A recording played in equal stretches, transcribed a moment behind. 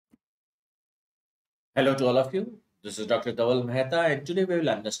Hello to all of you. This is Dr. Dhaval Maheta, and today we will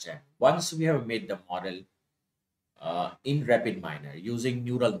understand once we have made the model in Rapidminer using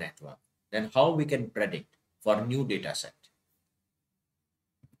neural network, then how we can predict for new data set.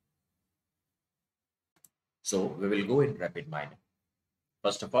 So we will go in Rapidminer.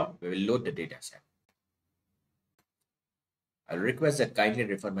 First of all, we will load the data set. I'll request that kindly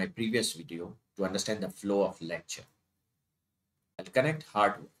refer my previous video to understand the flow of lecture. I'll connect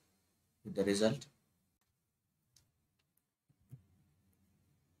hardware with the result.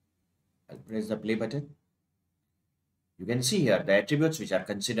 I'll press the play button. You can see here the attributes which are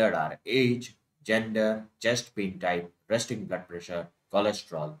considered are age, gender, chest pain type, resting blood pressure,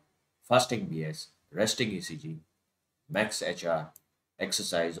 cholesterol, fasting BS, resting ECG, max HR,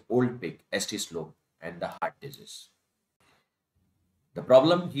 exercise, old peak, ST slope, and the heart disease. The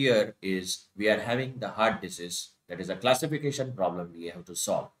problem here is we are having the heart disease, that is a classification problem we have to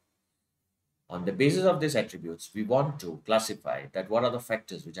solve. On the basis of these attributes, we want to classify that what are the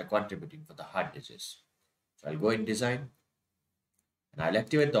factors which are contributing for the heart disease. So I'll go in design and I'll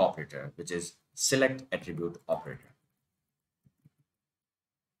activate the operator, which is select attribute operator.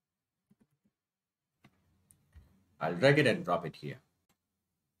 I'll drag it and drop it here.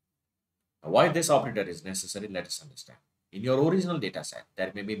 Now, why this operator is necessary, let us understand. In your original data set,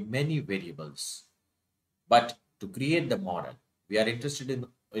 there may be many variables, but to create the model, we are interested in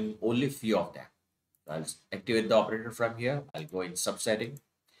only few of them. So I'll activate the operator from here. I'll go in subsetting,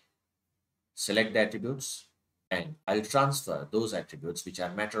 select the attributes, and I'll transfer those attributes which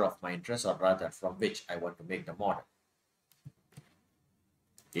are matter of my interest, or rather from which I want to make the model.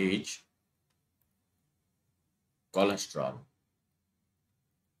 Age, cholesterol,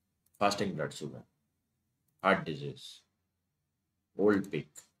 fasting blood sugar, heart disease, old peak,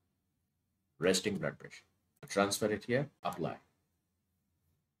 resting blood pressure. Transfer it here, apply.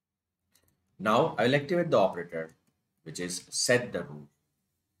 Now I will activate the operator, which is set the rule.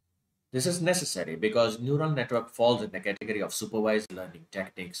 This is necessary because neural network falls in the category of supervised learning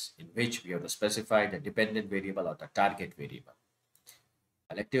techniques in which we have to specify the dependent variable or the target variable.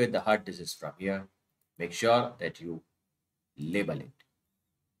 I'll activate the heart disease from here. Make sure that you label it.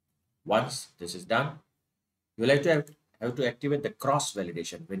 Once this is done, you will have to activate the cross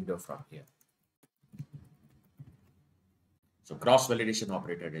validation window from here. So cross validation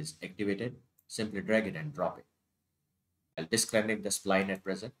operator is activated. Simply drag it and drop it. I'll disconnect the spline at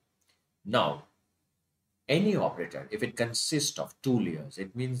present. Now, any operator, if it consists of two layers,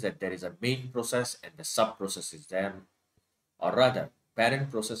 it means that there is a main process and the sub process is there, or rather,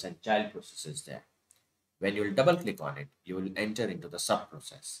 parent process and child process is there. When you will double click on it, you will enter into the sub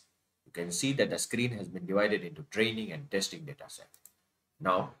process. You can see that the screen has been divided into training and testing data set.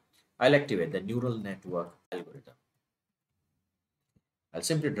 Now, I'll activate the neural network algorithm. I'll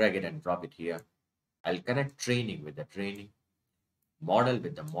simply drag it and drop it here. I'll connect training with the training, model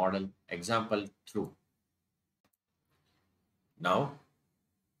with the model, example through. Now,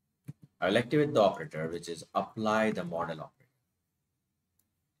 I'll activate the operator, which is apply the model operator.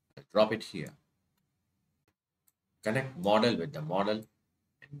 I'll drop it here. Connect model with the model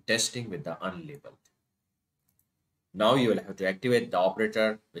and testing with the unlabeled. Now you will have to activate the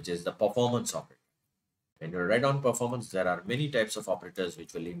operator, which is the performance operator. When you write on performance, there are many types of operators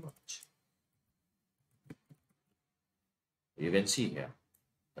which will emerge. You can see here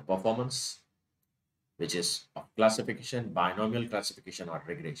the performance, which is of classification, binomial classification, or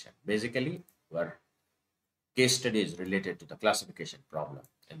regression. Basically, our case study is related to the classification problem,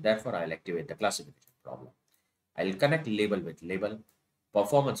 and therefore I'll activate the classification problem. I'll connect label with label,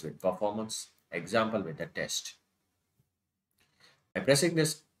 performance with performance, example with the test. By pressing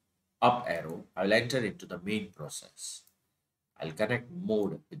this up arrow, I'll enter into the main process. I'll connect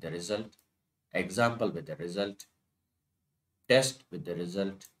mode with the result, example with the result, test with the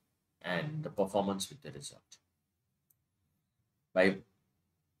result, and the performance with the result. By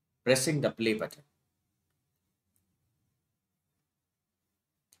pressing the play button,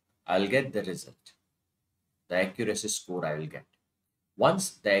 I'll get the result, the accuracy score I will get.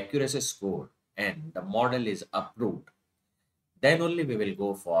 Once the accuracy score and the model is approved, then only we will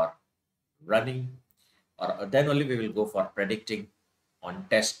go for running, or then only we will go for predicting on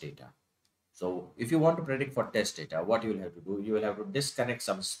test data. So if you want to predict for test data, what you will have to do, you will have to disconnect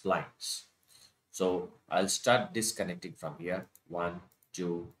some splines. So I'll start disconnecting from here. 1,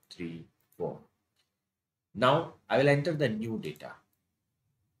 2, 3, 4. Now I will enter the new data.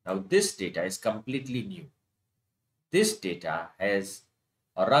 Now this data is completely new. This data has,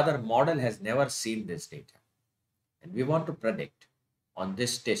 or rather model has never seen this data. And we want to predict on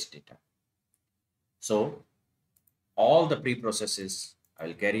this test data. So all the pre-processes I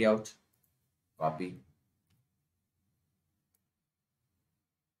will carry out. Copy.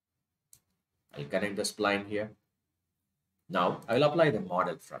 I'll connect the spline here. Now I will apply the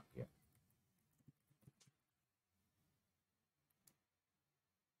model from here.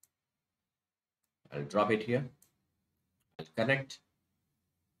 I'll drop it here. I'll connect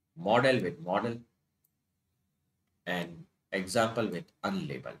model with model and example with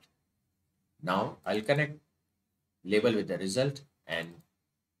unlabeled. Now I'll connect label with the result and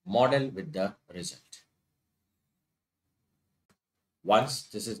model with the result. Once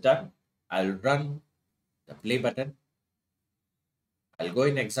this is done, I'll run the play button. I'll go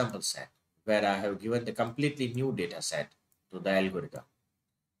in example set where I have given the completely new data set to the algorithm.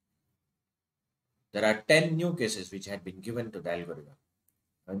 There are 10 new cases which had been given to the algorithm.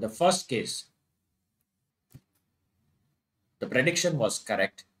 In the first case, the prediction was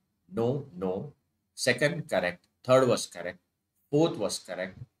correct. No, no. Second, correct. Third was correct. Fourth was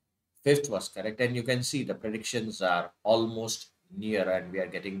correct. Fifth was correct. And you can see the predictions are almost near and we are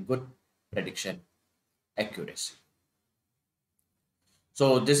getting good prediction accuracy.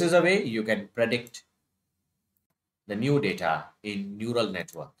 So this is a way you can predict the new data in neural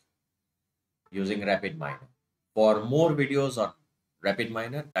network using Rapidminer. For more videos on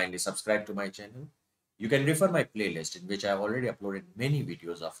Rapidminer, kindly subscribe to my channel. You can refer my playlist in which I have already uploaded many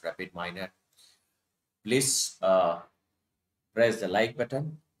videos of Rapidminer. Please press the like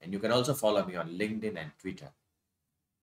button and you can also follow me on LinkedIn and Twitter.